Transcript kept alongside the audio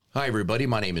Hi, everybody.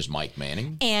 My name is Mike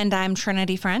Manning. And I'm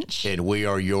Trinity French. And we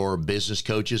are your business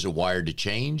coaches at Wired to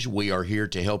Change. We are here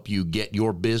to help you get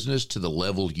your business to the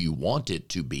level you want it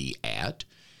to be at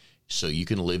so you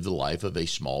can live the life of a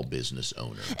small business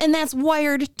owner. And that's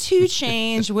Wired to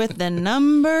Change with the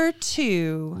number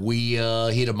 2. We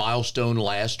hit a milestone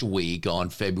last week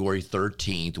on February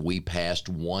 13th. We passed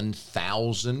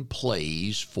 1,000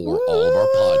 plays for all of our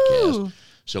podcasts.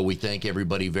 So we thank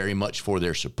everybody very much for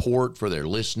their support, for their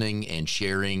listening and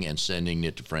sharing and sending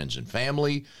it to friends and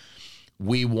family.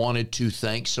 We wanted to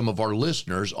thank some of our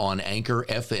listeners on Anchor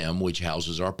FM, which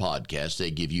houses our podcast.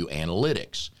 They give you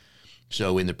analytics.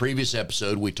 So in the previous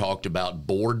episode, we talked about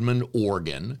Boardman,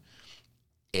 Oregon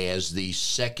as the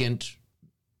second.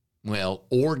 Well,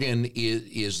 Oregon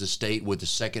is the state with the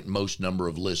second most number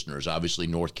of listeners. Obviously,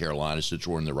 North Carolina, since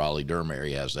we're in the Raleigh-Durham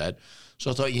area, has that. So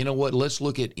I thought, you know what, let's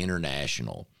look at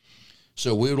international.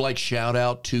 So we would like to shout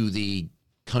out to the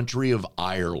country of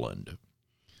Ireland.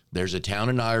 There's a town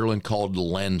in Ireland called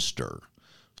Leinster.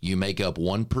 You make up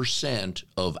 1%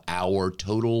 of our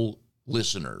total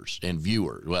listeners and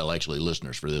viewers. Well, actually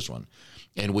listeners for this one.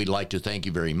 And we'd like to thank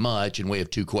you very much. And we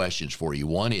have 2 questions for you.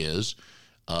 One is,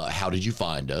 how did you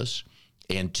find us?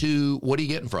 And 2, what are you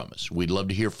getting from us? We'd love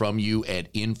to hear from you at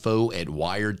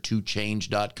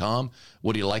info@wiredtochange.com.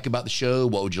 What do you like about the show?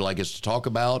 What would you like us to talk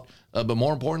about? But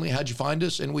more importantly, how'd you find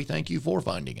us? And we thank you for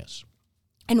finding us.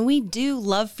 And we do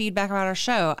love feedback about our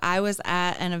show. I was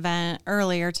at an event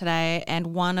earlier today, and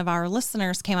one of our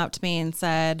listeners came up to me and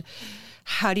said,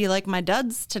 "How do you like my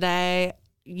duds today?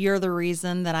 You're the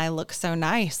reason that I look so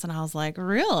nice." And I was like,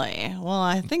 "Really? Well,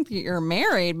 I think you're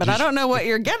married, but I don't know what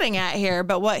you're getting at here."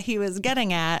 But what he was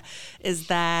getting at is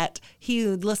that he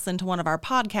listened to one of our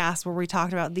podcasts where we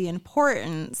talked about the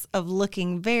importance of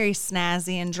looking very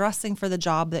snazzy and dressing for the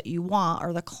job that you want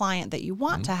or the client that you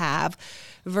want to have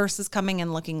versus coming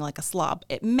and looking like a slob.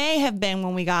 It may have been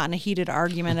when we got in a heated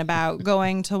argument about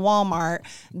going to Walmart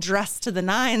dressed to the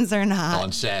nines or not.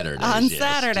 On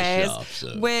Saturdays. To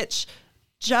shop, which...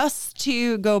 Just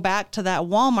to go back to that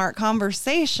Walmart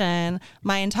conversation,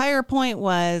 my entire point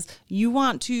was you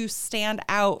want to stand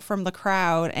out from the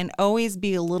crowd and always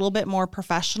be a little bit more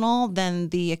professional than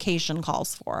the occasion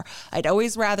calls for. I'd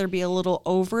always rather be a little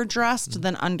overdressed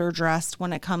than underdressed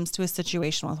when it comes to a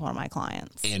situation with one of my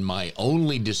clients. And my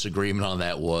only disagreement on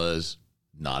that was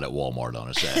not at Walmart on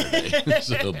a Saturday.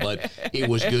 But it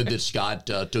was good that Scott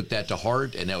took that to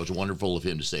heart, and that was wonderful of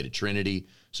him to say to Trinity.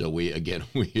 So we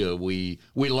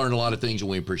learn a lot of things,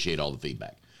 and we appreciate all the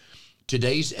feedback.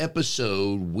 Today's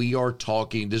episode, we are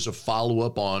talking, this is a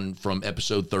follow-up from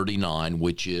episode 39,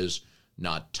 which is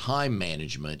not time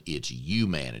management, it's you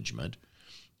management.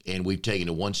 And we've taken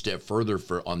it one step further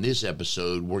on this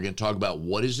episode. We're going to talk about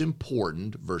what is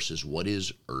important versus what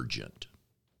is urgent.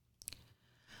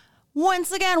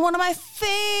 Once again, one of my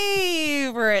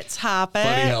favorite topics.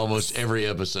 Funny how almost every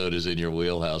episode is in your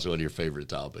wheelhouse, one of your favorite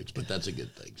topics, but that's a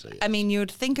good thing. So, yeah. I mean, you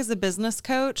would think as a business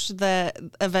coach that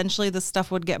eventually this stuff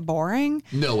would get boring.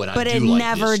 No, and but I it do like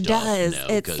never this stuff. does. No,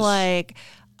 it's like,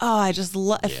 oh, I just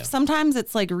love. Yeah. Sometimes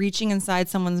it's like reaching inside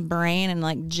someone's brain and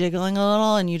like jiggling a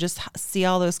little, and you just see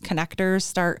all those connectors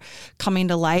start coming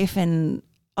to life and.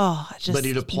 Oh, but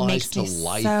it applies to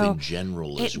life in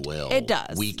general as well. It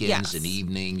does. Weekends and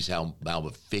evenings, how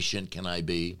efficient can I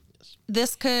be? Yes.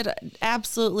 This could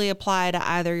absolutely apply to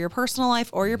either your personal life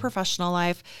or your professional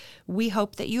life. We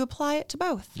hope that you apply it to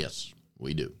both. Yes,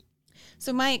 we do.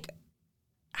 So, Mike,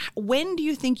 when do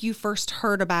you think you first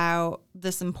heard about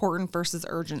this important versus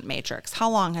urgent matrix? How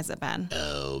long has it been?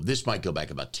 Oh, this might go back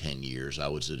about 10 years. I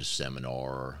was at a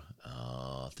seminar.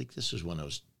 I think this is when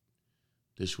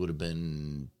this would have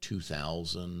been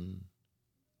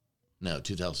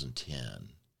 2010.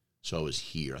 So I was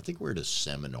here. I think we're at a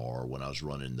seminar when I was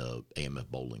running the AMF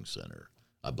Bowling Center,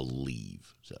 I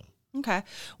believe. So. Okay.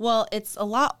 Well, it's a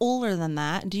lot older than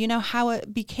that. Do you know how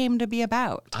it became to be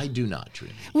about? I do not,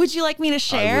 Trinity. Would you like me to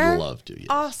share? I would love to, yes.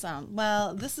 Awesome.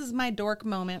 Well, this is my dork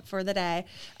moment for the day.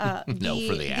 For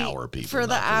the hour, people. For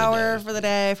the hour, for the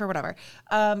day, for whatever.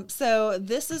 So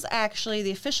this is actually,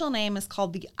 the official name is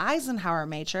called the Eisenhower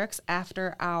Matrix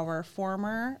after our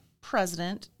former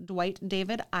President, Dwight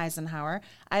David Eisenhower.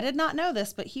 I did not know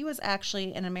this, but he was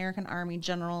actually an American Army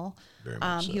general. Very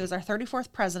much so. He was our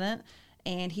 34th president.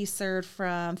 And he served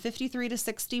from 53 to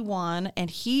 61, and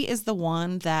he is the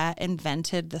one that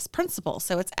invented this principle.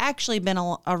 So it's actually been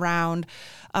around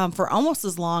for almost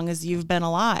as long as you've been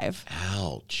alive.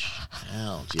 Ouch.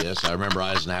 Yes, I remember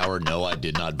Eisenhower. No, I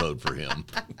did not vote for him.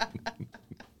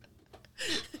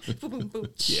 Boom, boom.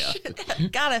 Yeah.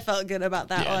 God, I felt good about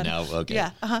that one. Now, okay.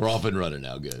 Yeah. We're off and running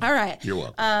now. Good. All right. You're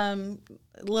welcome.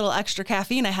 little extra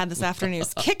caffeine I had this afternoon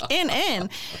is kicking in.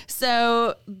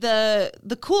 So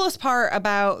the coolest part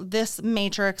about this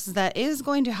matrix that is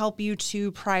going to help you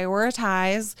to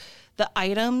prioritize the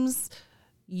items,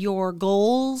 your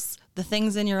goals, the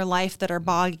things in your life that are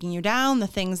bogging you down, the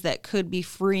things that could be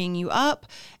freeing you up.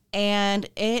 And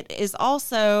it is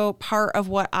also part of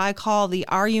what I call the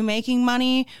are you making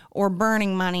money or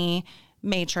burning money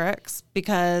matrix,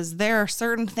 because there are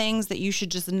certain things that you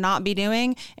should just not be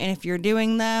doing. And if you're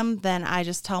doing them, then I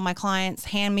just tell my clients,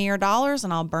 hand me your dollars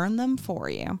and I'll burn them for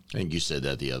you. I think you said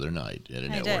that the other night at a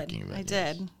networking event. I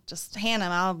did. Just hand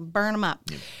them. I'll burn them up.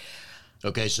 Yeah.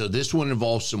 Okay, so this one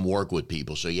involves some work with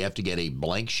people. So you have to get a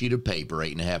blank sheet of paper,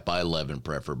 8.5 by 11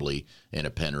 preferably, and a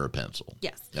pen or a pencil.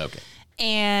 Yes. Okay.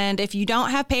 And if you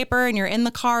don't have paper and you're in the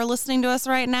car listening to us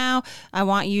right now, I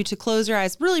want you to close your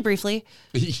eyes really briefly.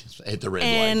 At the red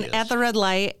and light, yes. At the red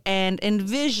light, and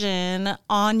envision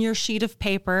on your sheet of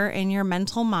paper in your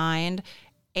mental mind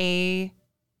a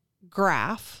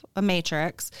graph, a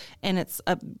matrix, and it's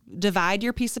divide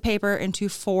your piece of paper into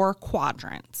 4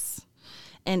 quadrants.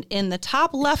 And in the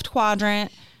top left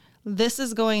quadrant, this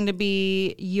is going to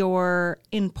be your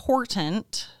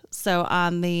important. So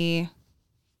on the...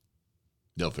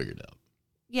 They'll figure it out.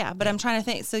 Yeah, but I'm trying to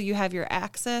think. So you have your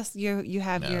axis, you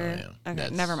have your... Yeah. Okay,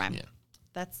 never mind. Yeah.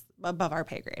 That's above our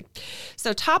pay grade.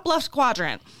 So top left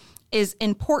quadrant is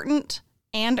important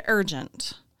and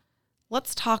urgent.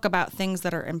 Let's talk about things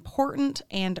that are important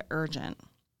and urgent.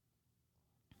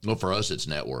 Well, for us, it's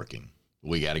networking.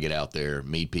 We got to get out there,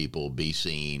 meet people, be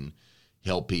seen,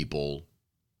 help people.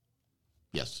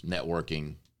 Yes,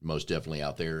 networking, most definitely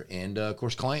out there. And, of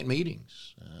course, client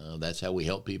meetings. That's how we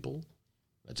help people.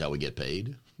 That's how we get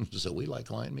paid. So we like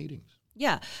client meetings.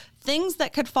 Yeah. Things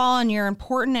that could fall in your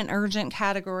important and urgent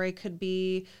category could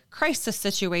be crisis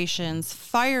situations,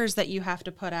 fires that you have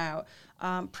to put out,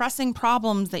 pressing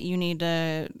problems that you need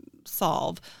to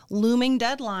solve, looming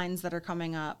deadlines that are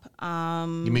coming up.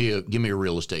 Give me a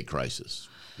real estate crisis.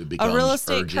 A real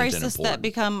estate crisis that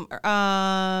become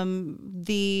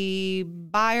the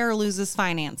buyer loses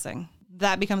financing.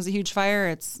 That becomes a huge fire.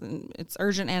 It's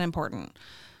urgent and important.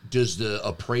 Does the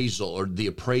appraisal or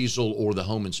the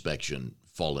home inspection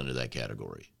fall into that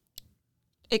category?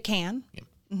 It can. Yeah.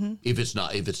 Mm-hmm. If it's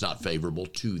not favorable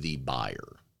to the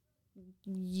buyer.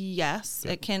 Yes,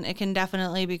 it can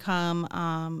definitely become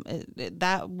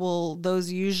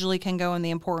those usually can go in the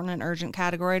important and urgent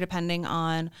category depending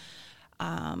on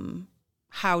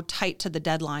how tight to the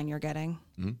deadline you're getting.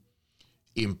 Mm-hmm.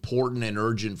 Important and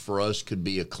urgent for us could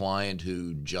be a client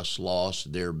who just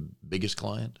lost their biggest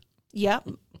client. Yep.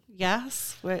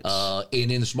 Yes. Which and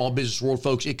in the small business world,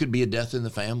 folks, it could be a death in the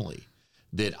family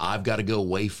that I've got to go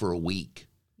away for a week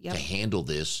to handle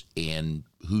this, and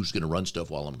who's going to run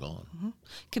stuff while I'm gone? Mm-hmm.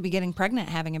 Could be getting pregnant,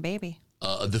 having a baby.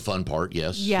 The fun part,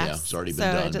 yes. Yes. Yeah, it's already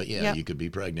been done. But you could be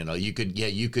pregnant. You could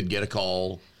get a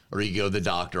call, or you go to the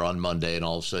doctor on Monday and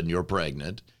all of a sudden you're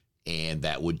pregnant, and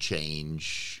that would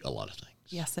change a lot of things.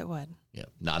 Yes, it would. Yeah.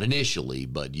 Not initially,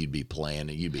 but you'd be a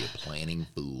planning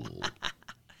fool.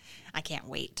 I can't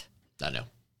wait. I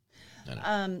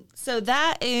know. So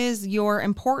that is your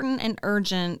important and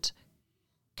urgent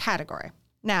category.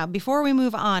 Now, before we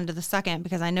move on to the second,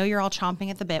 because I know you're all chomping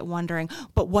at the bit wondering,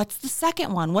 but what's the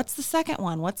second one? What's the second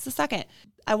one? What's the second?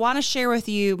 I want to share with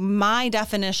you my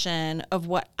definition of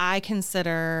what I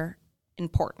consider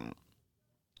important.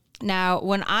 Now,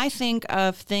 when I think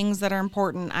of things that are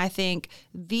important, I think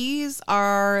these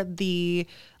are the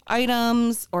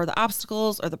items or the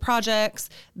obstacles or the projects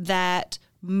that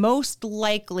most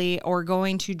likely are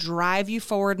going to drive you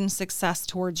forward in success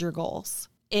towards your goals.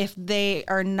 If they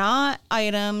are not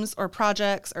items or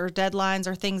projects or deadlines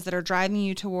or things that are driving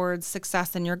you towards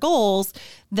success in your goals,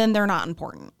 then they're not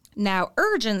important. Now,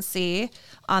 urgency,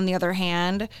 on the other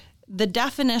hand, the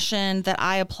definition that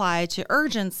I apply to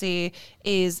urgency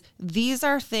is these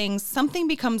are things, something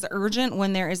becomes urgent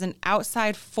when there is an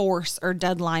outside force or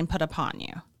deadline put upon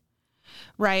you,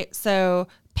 right? So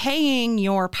paying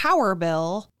your power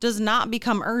bill does not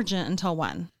become urgent until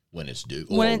when? When it's due.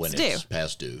 When it's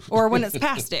past due. Or when it's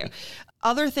past due.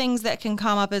 Other things that can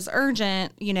come up as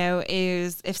urgent,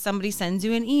 is if somebody sends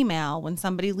you an email, when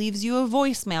somebody leaves you a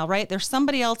voicemail, right? There's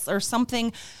somebody else or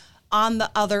something on the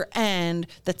other end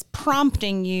that's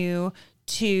prompting you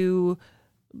to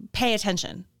pay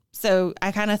attention. So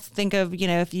I kind of think of,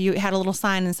 if you had a little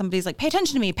sign and somebody's like, pay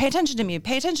attention to me, pay attention to me,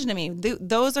 pay attention to me.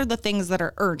 Those are the things that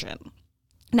are urgent.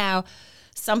 Now,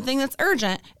 something that's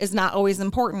urgent is not always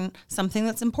important. Something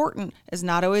that's important is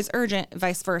not always urgent,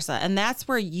 vice versa. And that's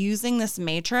where using this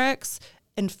matrix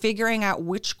and figuring out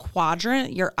which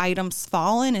quadrant your items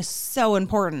fall in is so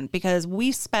important, because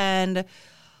we spend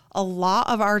a lot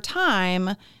of our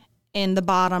time in the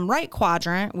bottom right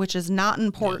quadrant, which is not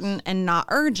important and not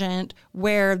urgent,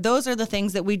 where those are the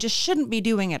things that we just shouldn't be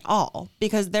doing at all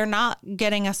because they're not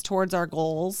getting us towards our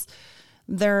goals.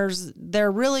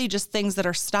 They're really just things that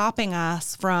are stopping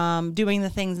us from doing the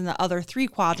things in the other 3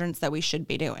 quadrants that we should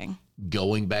be doing.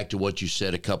 Going back to what you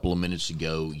said a couple of minutes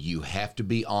ago, you have to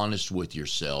be honest with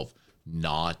yourself.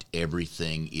 Not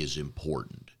everything is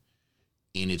important.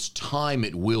 In its time,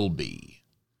 it will be.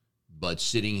 But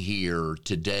sitting here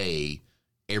today,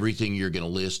 everything you're going to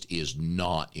list is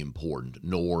not important,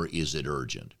 nor is it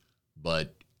urgent.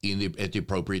 But at the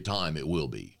appropriate time, it will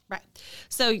be. Right.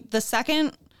 So the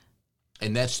second...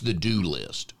 And that's the do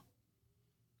list,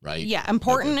 right? Yeah,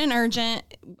 important and urgent.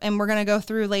 And we're going to go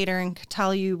through later and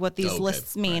tell you what these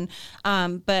lists mean.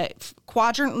 Right. But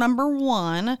quadrant number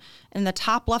 1 in the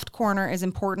top left corner is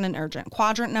important and urgent.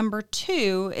 Quadrant number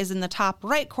 2 is in the top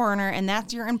right corner, and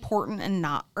that's your important and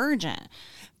not urgent.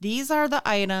 These are the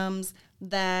items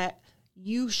that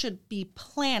you should be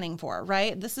planning for,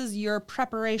 right? This is your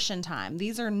preparation time.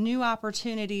 These are new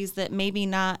opportunities that maybe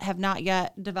have not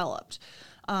yet developed.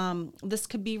 This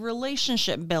could be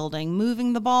relationship building,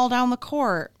 moving the ball down the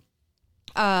court.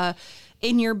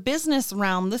 In your business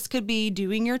realm, this could be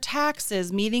doing your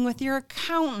taxes, meeting with your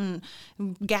accountant,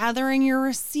 gathering your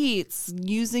receipts,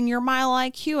 using your Mile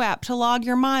IQ app to log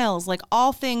your miles, like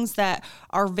all things that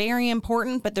are very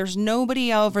important, but there's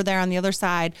nobody over there on the other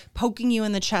side poking you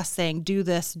in the chest saying, do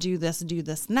this, do this, do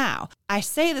this now. I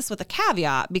say this with a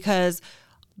caveat because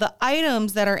the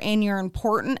items that are in your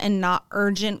important and not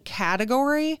urgent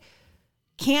category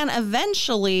can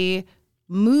eventually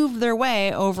move their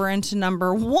way over into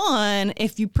number 1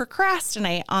 if you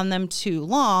procrastinate on them too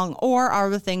long, or are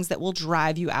the things that will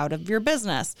drive you out of your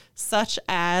business, such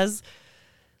as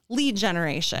lead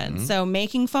generation. Mm-hmm. So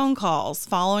making phone calls,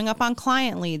 following up on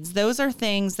client leads, those are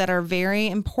things that are very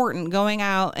important. Going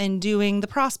out and doing the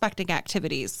prospecting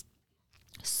activities,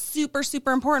 super,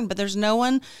 super important, but there's no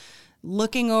one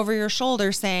looking over your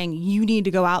shoulder saying you need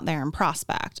to go out there and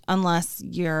prospect unless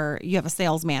you have a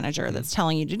sales manager that's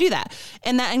telling you to do that.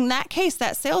 And that in that case,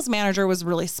 that sales manager was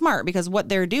really smart because what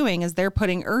they're doing is they're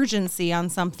putting urgency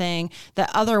on something that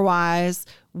otherwise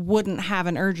wouldn't have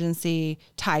an urgency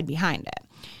tied behind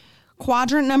it.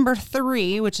 Quadrant number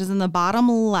 3, which is in the bottom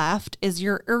left, is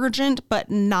your urgent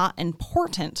but not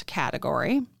important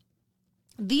category.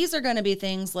 These are going to be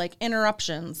things like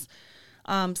interruptions,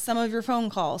 some of your phone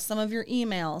calls, some of your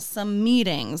emails, some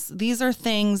meetings. These are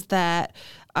things that,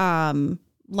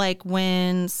 like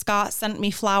when Scott sent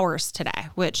me flowers today,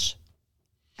 which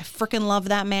I freaking love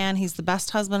that man. He's the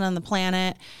best husband on the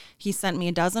planet. He sent me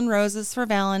a dozen roses for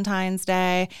Valentine's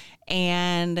Day,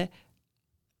 and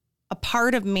a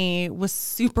part of me was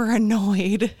super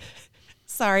annoyed.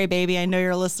 Sorry, baby, I know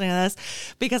you're listening to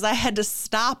this, because I had to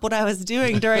stop what I was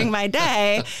doing during my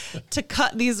day to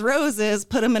cut these roses,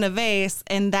 put them in a vase,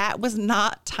 and that was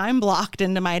not time blocked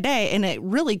into my day, and it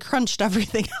really crunched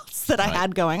everything else that I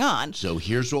had going on. So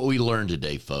here's what we learned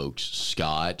today, folks.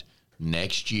 Scott,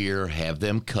 next year, have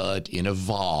them cut in a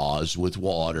vase with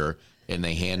water, and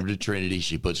they hand them to Trinity.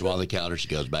 She puts them on the counter. She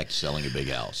goes back to selling a big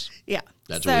house. Yeah.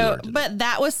 That's what we learned today. But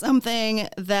that was something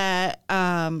that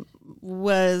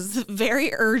was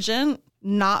very urgent,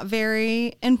 not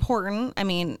very important. I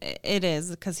mean, it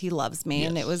is because he loves me,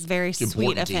 and it was very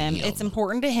sweet of him. It's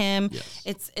important to him.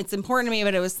 Yes. It's important to me,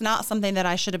 but it was not something that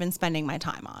I should have been spending my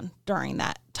time on during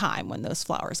that time when those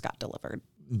flowers got delivered.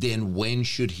 Then when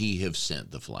should he have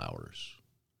sent the flowers?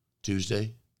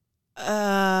 Tuesday?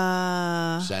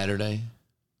 Saturday?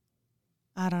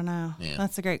 I don't know. Yeah.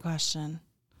 That's a great question.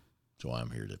 That's why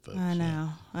I'm here to folks. I know.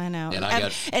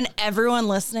 And everyone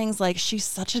listening's like, she's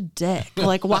such a dick.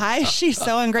 Like, why is she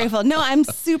so ungrateful? No, I'm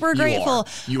super grateful.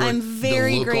 I'm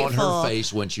very grateful. The look on her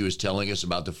face when she was telling us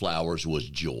about the flowers was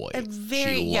joy.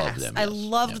 She loved them. I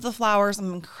loved the flowers.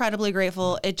 I'm incredibly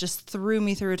grateful. It just threw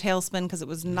me through a tailspin because it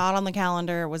was not on the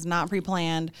calendar. It was not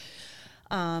pre-planned.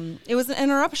 It was an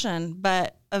interruption,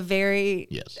 but I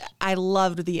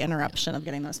loved the interruption of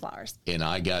getting those flowers. And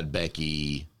I got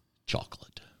Becky chocolate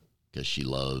because she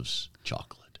loves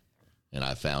chocolate. And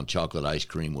I found chocolate ice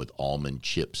cream with almond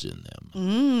chips in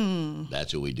them.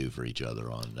 That's what we do for each other.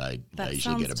 I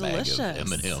usually get a bag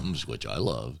of M&Ms, which I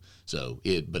love.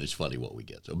 But it's funny what we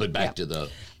get. But back to the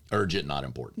urgent, not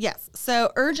important. Yes.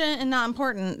 So urgent and not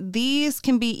important. These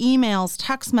can be emails,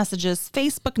 text messages,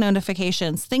 Facebook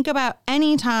notifications. Think about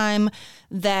any time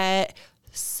that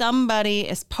somebody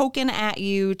is poking at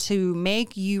you to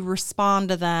make you respond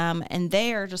to them, and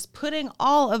they are just putting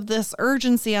all of this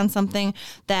urgency on something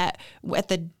that at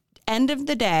the end of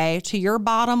the day, to your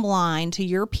bottom line, to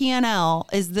your P&L,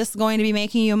 is this going to be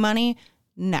making you money?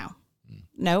 No.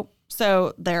 Nope.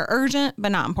 So they're urgent,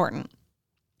 but not important.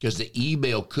 Because the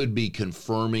email could be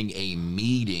confirming a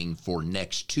meeting for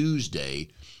next Tuesday,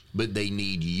 but they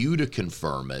need you to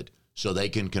confirm it so they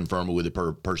can confirm it with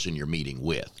the person you're meeting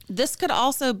with. This could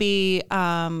also be,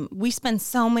 we spend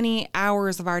so many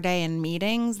hours of our day in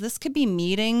meetings. This could be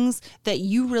meetings that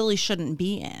you really shouldn't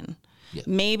be in. Yeah.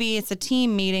 Maybe it's a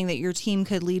team meeting that your team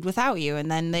could lead without you,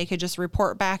 and then they could just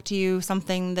report back to you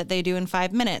something that they do in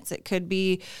 5 minutes. It could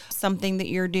be something that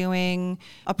you're doing,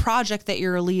 a project that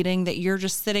you're leading, that you're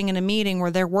just sitting in a meeting where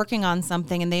they're working on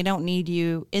something and they don't need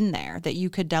you in there, that you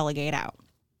could delegate out.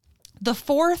 The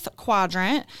fourth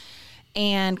quadrant,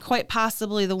 and quite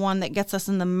possibly the one that gets us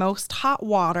in the most hot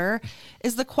water,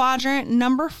 is the quadrant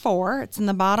number 4. It's in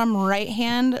the bottom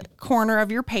right-hand corner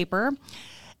of your paper.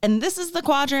 And this is the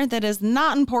quadrant that is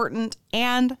not important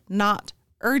and not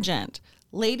urgent.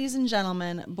 Ladies and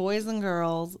gentlemen, boys and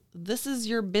girls, this is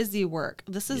your busy work.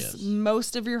 This is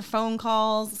most of your phone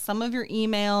calls, some of your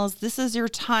emails. This is your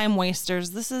time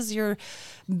wasters. This is your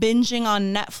binging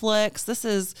on Netflix. This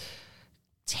is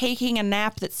taking a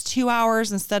nap that's 2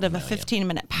 hours instead of a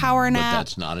 15-minute power nap. But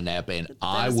that's not a nap. And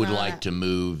I would like to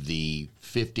move the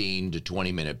 15 to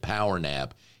 20-minute power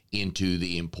nap into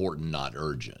the important, not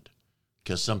urgent.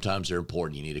 Because sometimes they're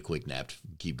important. You need a quick nap to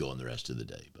keep going the rest of the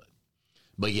day.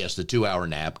 But yes, the 2-hour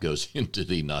nap goes into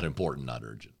the not important, not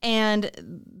urgent. And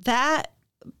that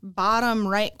bottom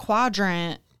right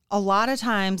quadrant, a lot of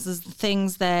times is the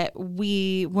things that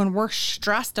when we're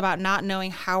stressed about not knowing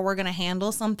how we're going to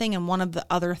handle something in one of the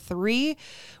other 3,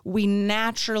 we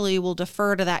naturally will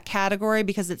defer to that category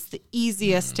because it's the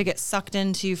easiest to get sucked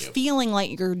into feeling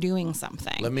like you're doing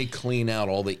something. Let me clean out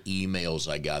all the emails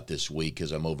I got this week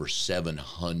because I'm over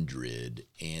 700.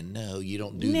 And no, you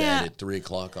don't do that at 3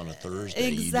 o'clock on a Thursday.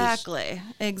 Exactly.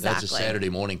 That's a Saturday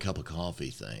morning cup of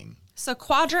coffee thing. So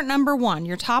quadrant number 1,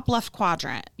 your top left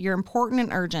quadrant, you're important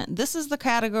and urgent. This is the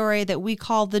category that we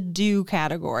call the do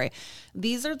category.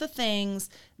 These are the things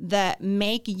that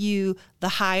make you the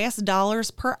highest dollars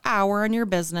per hour in your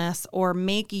business or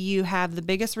make you have the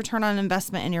biggest return on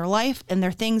investment in your life. And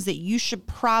they're things that you should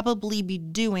probably be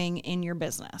doing in your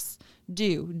business.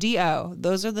 Do, D-O.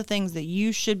 Those are the things that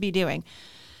you should be doing.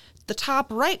 The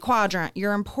top right quadrant,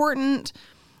 you're important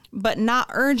but not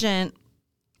urgent.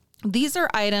 These are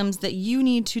items that you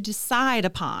need to decide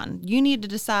upon. You need to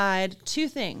decide 2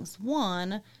 things.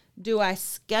 1, do I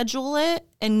schedule it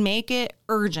and make it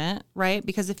urgent, right?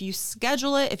 Because if you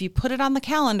schedule it, if you put it on the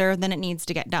calendar, then it needs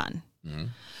to get done. Mm-hmm.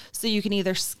 So you can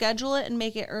either schedule it and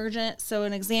make it urgent. So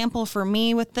an example for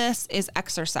me with this is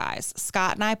exercise.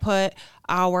 Scott and I put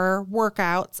our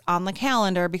workouts on the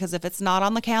calendar because if it's not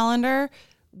on the calendar,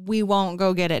 we won't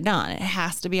go get it done. It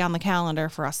has to be on the calendar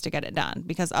for us to get it done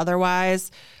because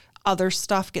otherwise other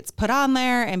stuff gets put on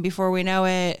there, and before we know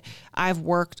it, I've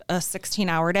worked a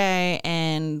 16-hour day,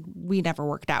 and we never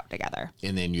worked out together.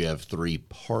 And then you have 3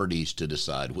 parties to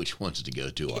decide which ones to go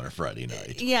to on a Friday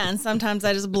night. Yeah, and sometimes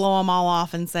I just blow them all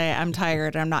off and say, I'm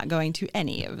tired, I'm not going to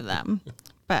any of them.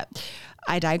 But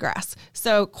I digress.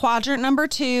 So quadrant number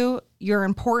 2, your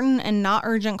important and not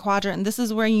urgent quadrant, and this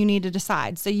is where you need to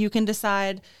decide. So you can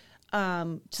decide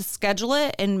to schedule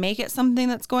it and make it something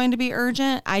that's going to be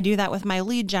urgent. I do that with my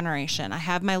lead generation. I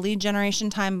have my lead generation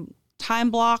time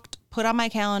blocked, put on my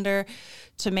calendar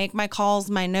to make my calls,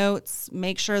 my notes,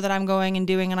 make sure that I'm going and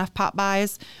doing enough pop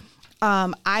buys.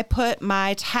 I put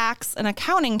my tax and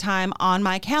accounting time on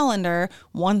my calendar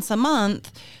once a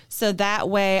month. So that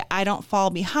way I don't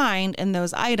fall behind in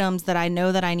those items that I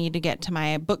know that I need to get to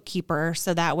my bookkeeper.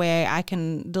 So that way I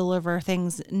can deliver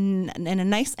things in a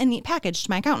nice and neat package to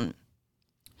my accountant.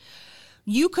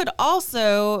 You could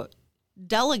also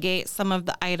delegate some of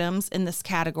the items in this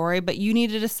category, but you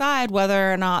need to decide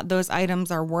whether or not those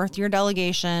items are worth your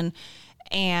delegation.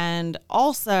 And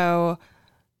also,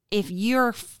 if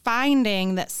you're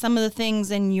finding that some of the things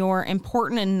in your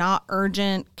important and not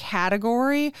urgent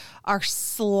category are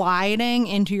sliding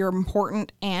into your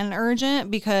important and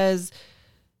urgent because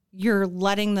you're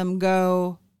letting them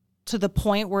go to the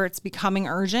point where it's becoming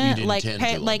urgent,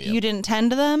 you didn't tend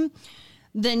to them,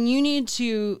 then you need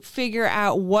to figure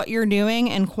out what you're doing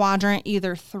in quadrant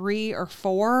either 3 or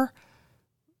 4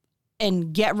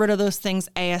 and get rid of those things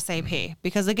ASAP.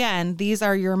 Because again, these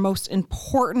are your most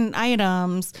important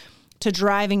items to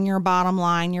driving your bottom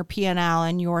line, your P&L,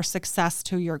 and your success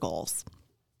to your goals.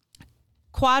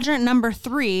 Quadrant number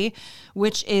 3,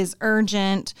 which is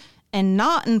urgent and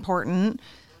not important.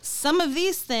 Some of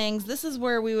these things, this is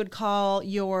where we would call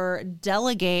your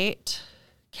delegate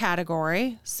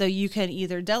category. So you can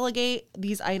either delegate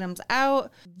these items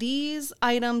out. These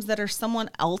items that are someone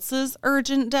else's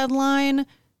urgent deadline,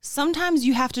 sometimes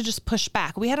you have to just push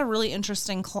back. We had a really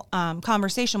interesting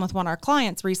conversation with one of our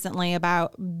clients recently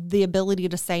about the ability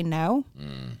to say no,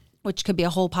 which could be a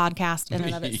whole podcast in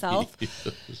and of itself.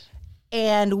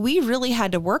 And we really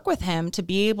had to work with him to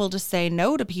be able to say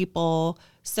no to people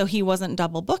so he wasn't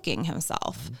double booking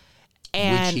himself.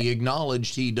 And which he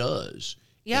acknowledged he does.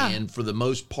 Yeah. And for the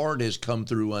most part has come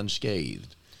through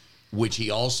unscathed, which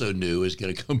he also knew is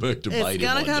going to come back to bite him. It's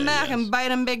going to come back and bite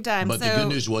him big time. But the good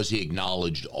news was he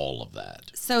acknowledged all of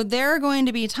that. So there are going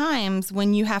to be times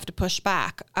when you have to push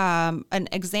back. An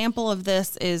example of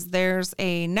this is there's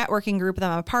a networking group that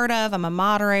I'm a part of. I'm a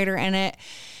moderator in it.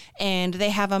 And they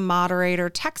have a moderator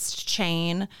text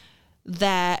chain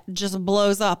that just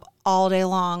blows up all day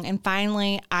long. And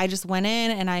finally, I just went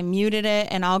in and I muted it,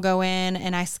 and I'll go in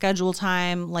and I schedule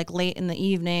time like late in the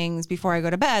evenings before I go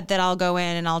to bed that I'll go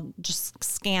in and I'll just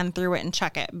scan through it and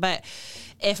check it. But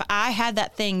if I had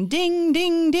that thing ding,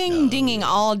 ding, ding, dinging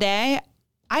all day,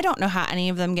 I don't know how any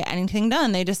of them get anything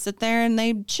done. They just sit there and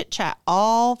they chit chat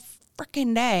all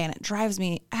freaking day, and it drives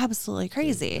me absolutely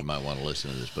crazy. You might want to listen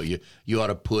to this, but you ought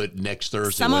to put next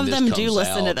Thursday. Some of them do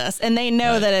listen to this, and they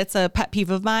know that it's a pet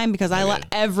peeve of mine because I let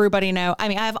everybody know. I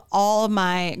mean, I have all of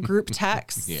my group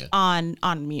texts on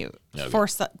mute for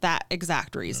that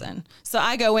exact reason. So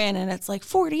I go in and it's like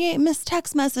 48 missed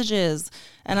text messages,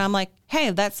 and I'm like,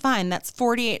 hey, that's fine. That's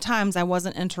 48 times I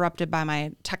wasn't interrupted by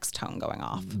my text tone going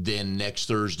off. Then next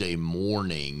Thursday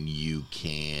morning, you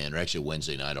can, or actually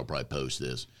Wednesday night, I'll probably post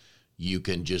this. You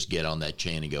can just get on that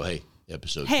chain and go, hey,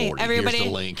 episode 40. Hey, everybody, here's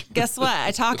the link. Guess what?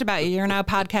 I talked about you. You're now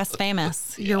podcast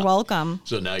famous. Yeah. You're welcome.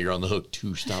 So now you're on the hook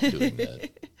to stop doing that.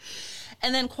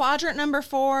 And then quadrant number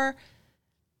 4,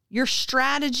 your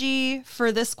strategy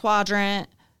for this quadrant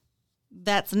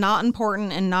that's not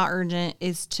important and not urgent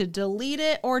is to delete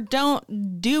it or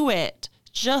don't do it.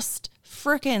 Just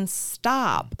frickin'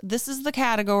 stop. This is the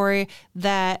category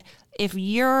that if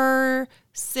you're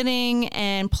sitting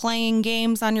and playing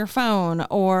games on your phone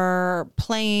or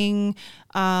playing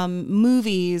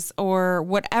movies or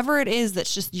whatever it is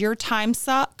that's just your time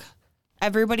suck.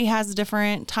 Everybody has a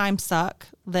different time suck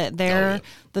that they're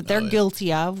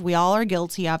guilty of. We all are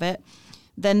guilty of it.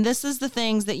 Then this is the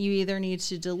things that you either need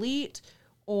to delete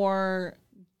or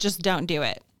just don't do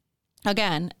it.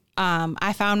 Again,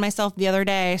 I found myself the other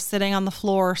day sitting on the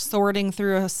floor sorting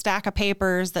through a stack of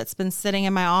papers that's been sitting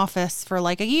in my office for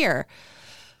like a year.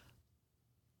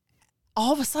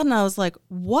 All of a sudden I was like,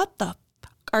 what the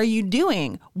fuck are you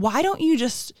doing? Why don't you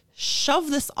just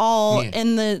shove this all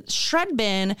in the shred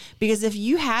bin? Because if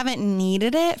you haven't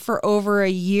needed it for over a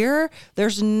year,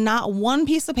 there's not one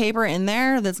piece of paper in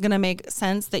there that's going to make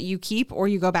sense that you keep or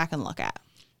you go back and look at.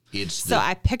 So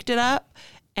I picked it up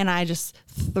and I just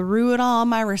threw it all in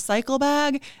my recycle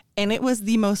bag. And it was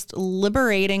the most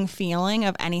liberating feeling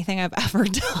of anything I've ever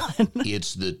done.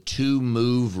 It's the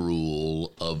 2-move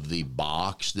rule of the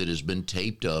box that has been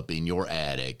taped up in your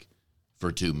attic for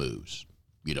 2 moves.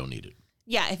 You don't need it.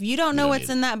 Yeah, if you don't know what's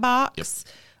in that box,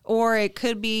 or it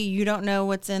could be you don't know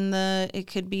what's in it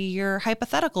could be your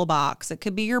hypothetical box. It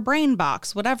could be your brain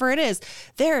box, whatever it is.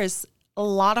 There is a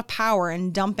lot of power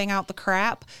in dumping out the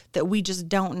crap that we just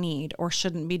don't need or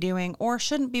shouldn't be doing or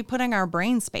shouldn't be putting our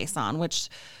brain space on, which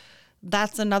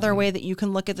that's another way that you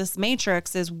can look at this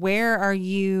matrix is where are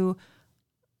you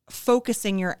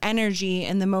focusing your energy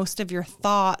and the most of your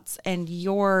thoughts and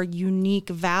your unique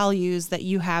values that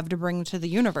you have to bring to the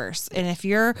universe. And if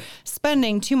you're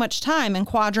spending too much time in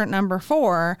quadrant number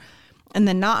 4 and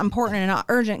the not important and not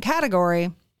urgent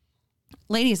category,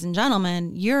 ladies and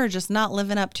gentlemen, you're just not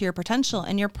living up to your potential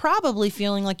and you're probably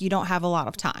feeling like you don't have a lot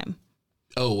of time.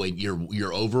 Oh, wait,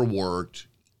 you're overworked.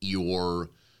 You're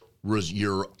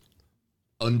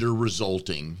under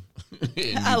resulting.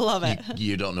 I love it.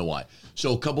 You don't know why.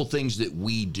 So a couple things that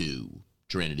we do,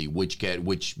 Trinity, which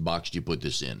box do you put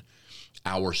this in?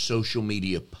 Our social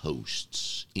media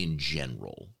posts in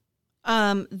general.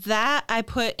 That I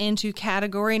put into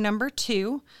category number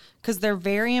 2 because they're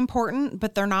very important,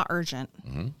 but they're not urgent.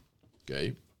 Mm-hmm.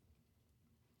 Okay.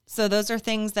 So those are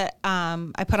things that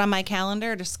I put on my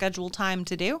calendar to schedule time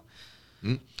to do.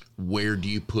 Mm-hmm. Where do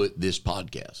you put this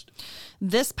podcast?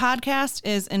 This podcast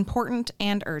is important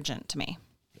and urgent to me.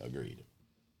 Agreed.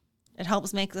 It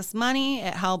helps make us money.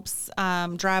 It helps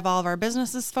drive all of our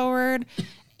businesses forward.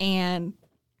 And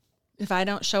if I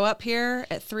don't show up here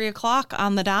at 3:00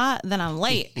 on the dot, then I'm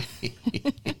late.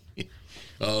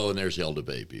 Oh, and there's hell to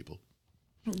pay, people.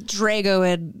 Drago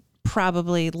would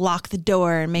probably lock the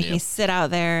door and make me sit out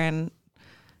there and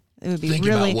It would be Think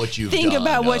really about what you've think done.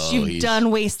 about what Oh, you've done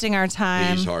wasting our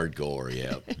time. He's hardcore,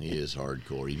 yeah. He is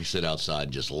hardcore. You can sit outside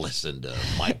and just listen to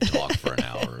Mike talk for an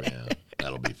hour. Yeah,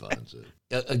 that'll be fun. So,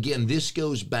 again, this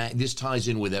ties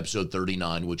in with episode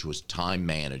 39, which was time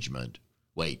management.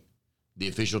 Wait, the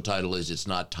official title is it's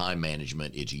not time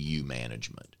management, it's you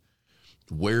management.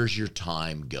 Where's your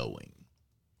time going?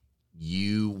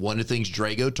 One of the things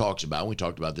Drago talks about, we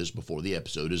talked about this before the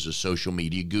episode, is a social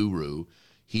media guru.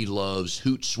 He loves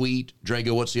Hootsuite.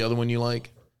 Drago, what's the other one you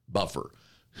like? Buffer.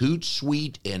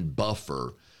 Hootsuite and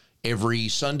Buffer every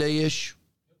Sunday-ish?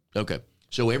 Okay.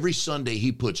 So every Sunday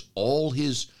he puts all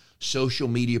his social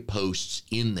media posts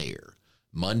in there.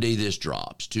 Monday, this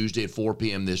drops. Tuesday at 4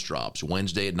 p.m., this drops.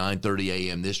 Wednesday at 9:30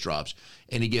 a.m., this drops.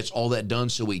 And he gets all that done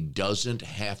so he doesn't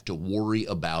have to worry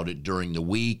about it during the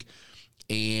week.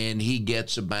 And he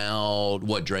gets about,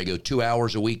 Drago, 2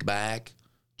 hours a week back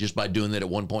just by doing that at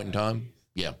one point in time?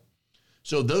 Yeah.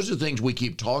 So those are things we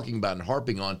keep talking about and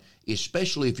harping on,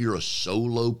 especially if you're a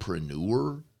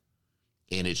solopreneur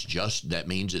and that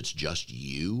means it's just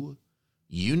you.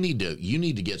 You need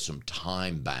to get some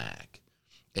time back.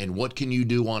 And what can you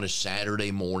do on a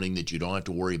Saturday morning that you don't have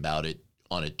to worry about it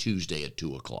on a Tuesday at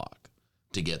 2:00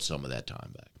 to get some of that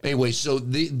time back? Anyway, so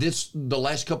the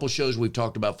last couple of shows we've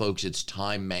talked about, folks, it's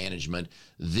time management.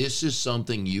 This is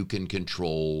something you can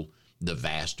control the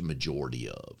vast majority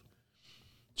of.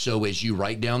 So as you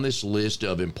write down this list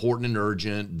of important and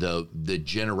urgent, the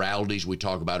generalities we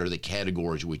talk about or the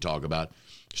categories we talk about,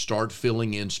 start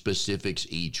filling in specifics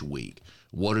each week.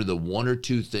 What are the one or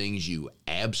two things you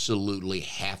absolutely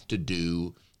have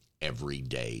to every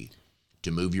day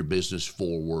to move your business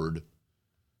forward,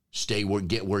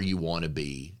 get where you want to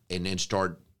be, and then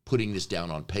start putting this down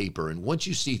on paper. And once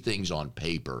you see things on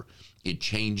paper, it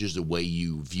changes the way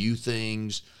you view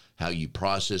things, how you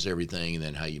process everything, and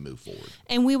then how you move forward.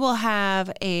 And we will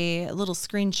have a little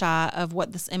screenshot of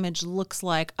what this image looks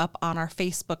like up on our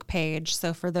Facebook page.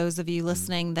 So for those of you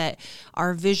listening that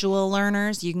are visual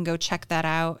learners, you can go check that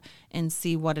out and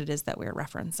see what it is that we're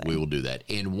referencing. We will do that.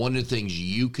 And one of the things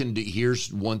you can do,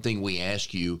 here's one thing we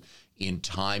ask you in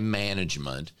time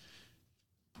management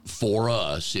for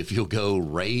us, if you'll go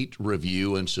rate,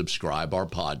 review, and subscribe our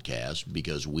podcast,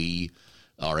 because we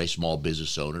are a small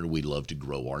business owner. We'd love to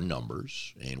grow our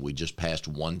numbers, and we just passed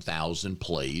 1,000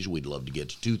 plays. We'd love to get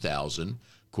to 2,000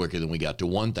 quicker than we got to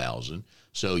 1,000.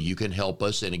 So you can help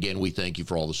us. And again, we thank you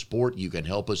for all the support. You can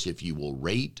help us if you will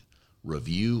rate,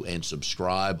 review, and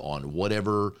subscribe on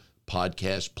whatever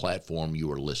podcast platform you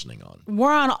are listening on.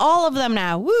 We're on all of them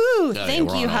now. Woo!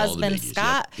 Thank you, husband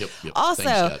Scott. Yep. Also,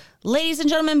 thanks, Scott. Ladies and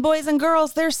gentlemen, boys and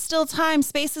girls, there's still time.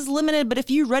 Space is limited, but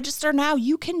if you register now,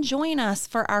 you can join us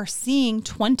for our Seeing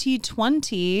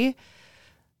 2020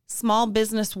 small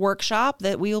business workshop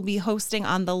that we will be hosting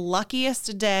on the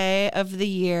luckiest day of the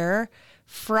year,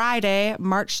 Friday,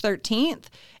 March 13th.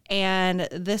 And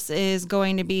this is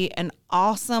going to be an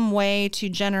awesome way to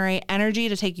generate energy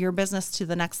to take your business to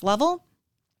the next level.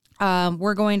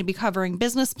 We're going to be covering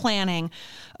business planning,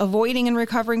 avoiding and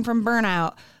recovering from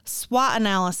burnout, SWOT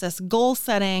analysis, goal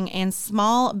setting, and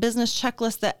small business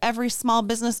checklists that every small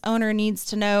business owner needs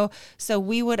to know. So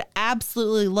we would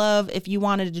absolutely love if you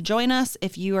wanted to join us.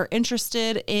 If you are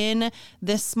interested in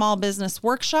this small business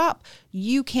workshop,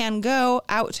 you can go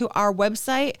out to our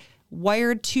website,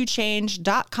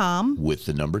 wired2change.com with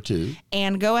the number 2,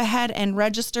 and go ahead and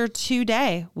register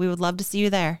today. We would love to see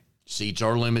you there. Seats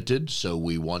are limited, so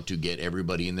we want to get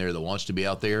everybody in there that wants to be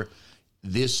out there.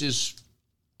 This is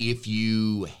if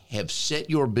you have set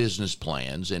your business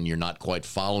plans and you're not quite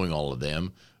following all of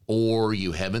them, or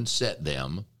you haven't set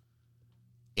them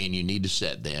and you need to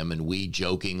set them. And we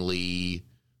jokingly,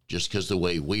 just because the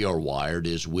way we are wired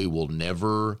is, we will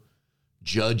never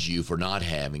judge you for not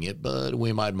having it, but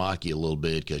we might mock you a little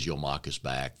bit because you'll mock us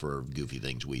back for goofy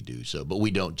things we do. So, but we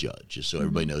don't judge, just so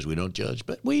everybody knows we don't judge,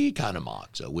 but we kind of mock.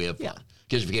 So we have fun,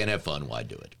 because if you can't have fun, why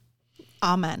do it?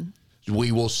 Amen.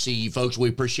 We will see you, folks. We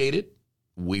appreciate it.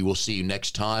 We will see you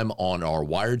next time on our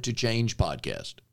Wired to Change podcast.